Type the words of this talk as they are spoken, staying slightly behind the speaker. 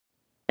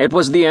It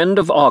was the end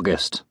of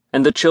August,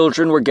 and the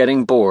children were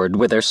getting bored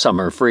with their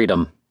summer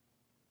freedom.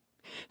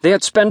 They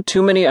had spent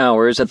too many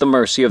hours at the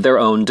mercy of their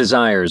own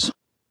desires.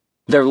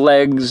 Their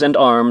legs and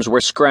arms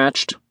were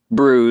scratched,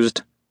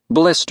 bruised,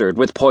 blistered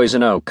with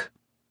poison oak.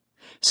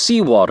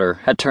 Seawater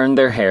had turned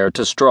their hair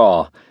to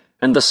straw,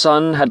 and the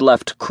sun had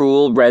left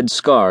cruel red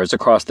scars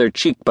across their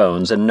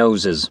cheekbones and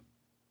noses.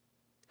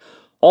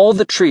 All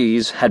the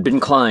trees had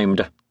been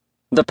climbed,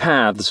 the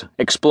paths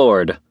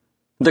explored,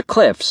 the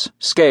cliffs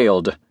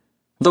scaled,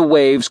 the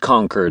waves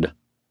conquered.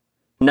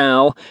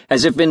 Now,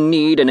 as if in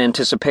need and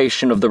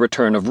anticipation of the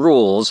return of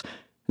rules,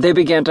 they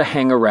began to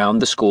hang around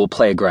the school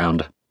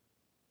playground.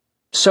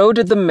 So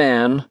did the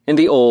man in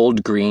the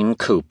old green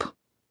coupe.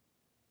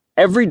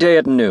 Every day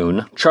at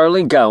noon,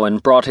 Charlie Gowan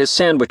brought his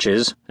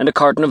sandwiches and a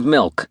carton of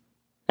milk,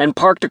 and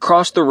parked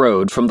across the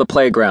road from the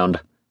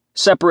playground,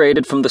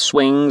 separated from the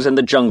swings and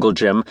the jungle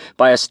gym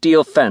by a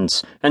steel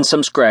fence and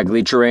some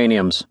scraggly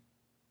geraniums.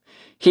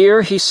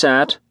 Here he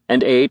sat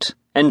and ate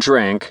and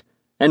drank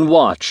and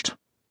watched.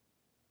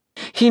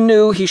 He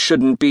knew he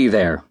shouldn't be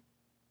there.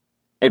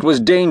 It was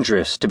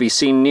dangerous to be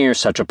seen near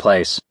such a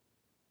place.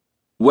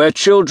 "Where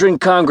children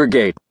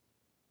congregate.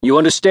 You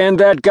understand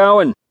that,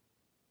 Gowan?"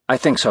 "I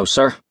think so,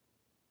 sir."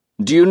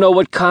 "Do you know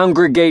what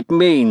congregate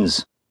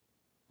means?"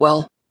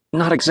 "Well,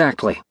 not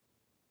exactly."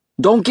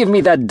 "Don't give me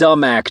that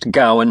dumb act,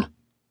 Gowan.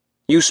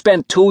 You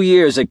spent 2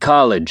 years at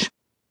college."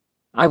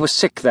 "I was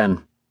sick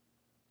then.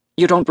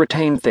 You don't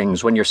retain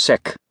things when you're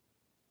sick."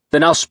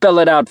 "Then I'll spell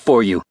it out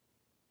for you.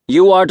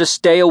 You are to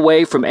stay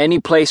away from any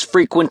place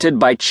frequented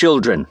by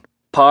children.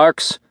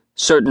 Parks,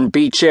 certain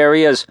beach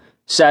areas,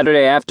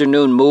 Saturday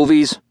afternoon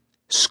movies,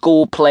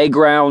 school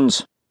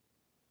playgrounds."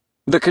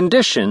 The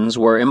conditions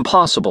were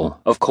impossible,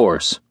 of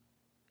course.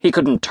 He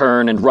couldn't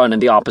turn and run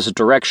in the opposite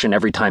direction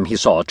every time he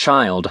saw a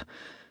child.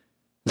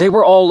 They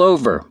were all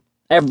over,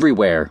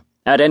 everywhere,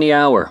 at any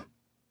hour.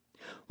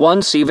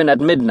 Once, even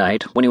at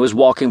midnight, when he was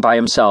walking by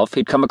himself,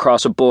 he'd come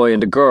across a boy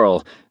and a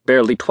girl,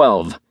 barely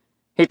 12.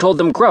 He told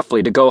them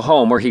gruffly to go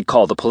home or he'd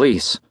call the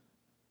police.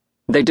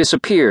 They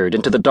disappeared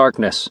into the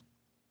darkness.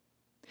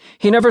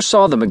 He never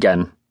saw them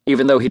again,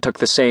 even though he took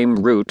the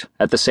same route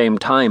at the same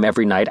time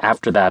every night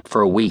after that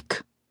for a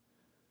week.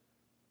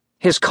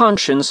 His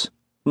conscience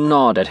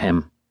gnawed at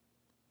him.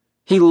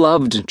 He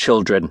loved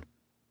children.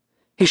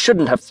 He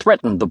shouldn't have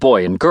threatened the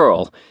boy and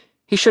girl.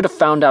 He should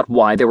have found out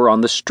why they were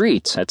on the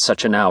streets at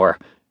such an hour,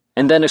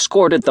 and then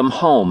escorted them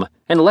home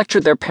and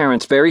lectured their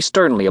parents very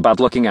sternly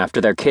about looking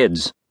after their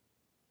kids.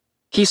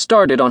 He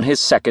started on his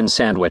second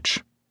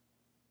sandwich.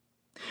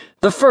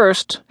 The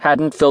first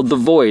hadn't filled the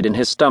void in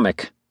his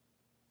stomach,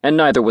 and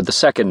neither would the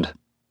second.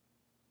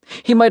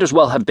 He might as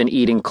well have been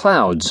eating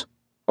clouds,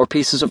 or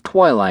pieces of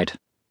twilight,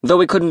 though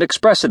he couldn't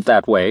express it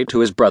that way to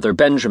his brother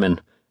Benjamin,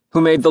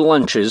 who made the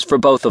lunches for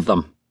both of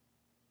them.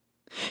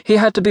 He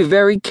had to be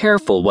very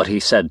careful what he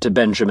said to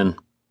Benjamin.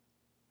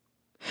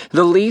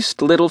 The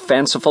least little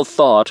fanciful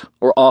thought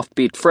or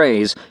offbeat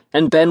phrase,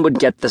 and Ben would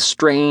get the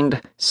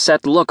strained,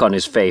 set look on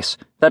his face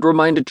that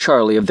reminded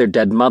Charlie of their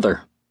dead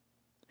mother.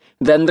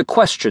 Then the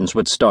questions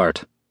would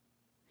start.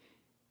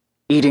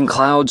 "Eating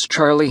clouds,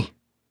 Charlie?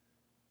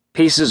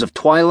 Pieces of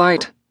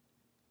twilight?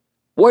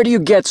 Where do you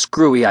get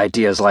screwy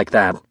ideas like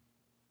that?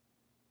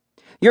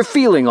 You're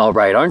feeling all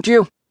right, aren't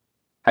you?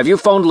 Have you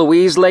phoned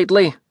Louise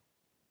lately?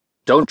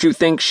 Don't you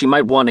think she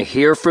might want to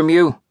hear from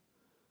you?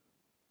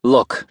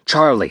 Look,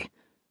 Charlie,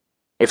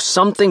 if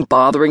something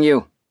bothering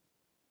you,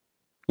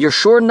 you're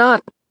sure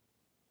not?"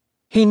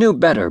 He knew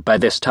better by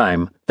this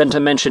time than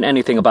to mention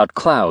anything about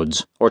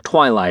clouds or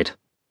twilight.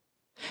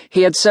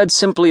 He had said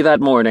simply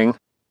that morning,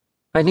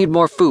 "I need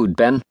more food,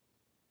 Ben."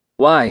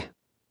 "Why?"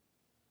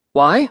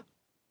 "Why?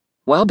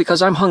 Well,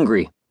 because I'm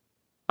hungry.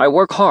 I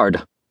work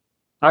hard.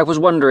 I was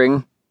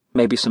wondering,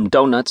 maybe some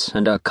donuts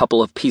and a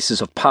couple of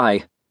pieces of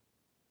pie."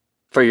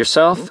 "For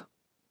yourself?"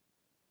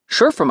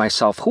 "Sure, for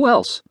myself. Who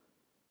else?"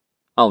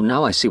 "Oh,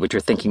 now I see what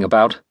you're thinking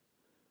about.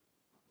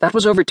 That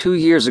was over 2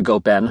 years ago,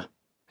 Ben,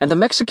 and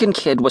the Mexican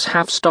kid was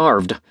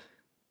half-starved.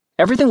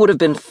 Everything would have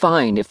been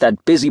fine if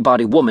that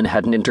busybody woman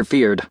hadn't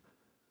interfered.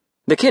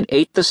 The kid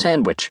ate the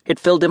sandwich. It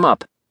filled him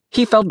up.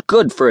 He felt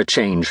good for a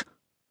change.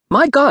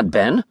 My God,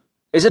 Ben,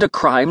 is it a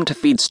crime to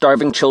feed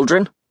starving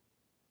children?"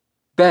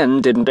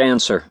 Ben didn't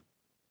answer.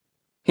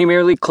 He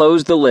merely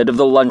closed the lid of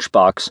the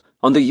lunchbox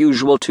on the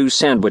usual 2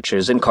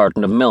 sandwiches and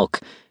carton of milk,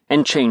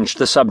 and changed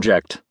the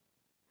subject.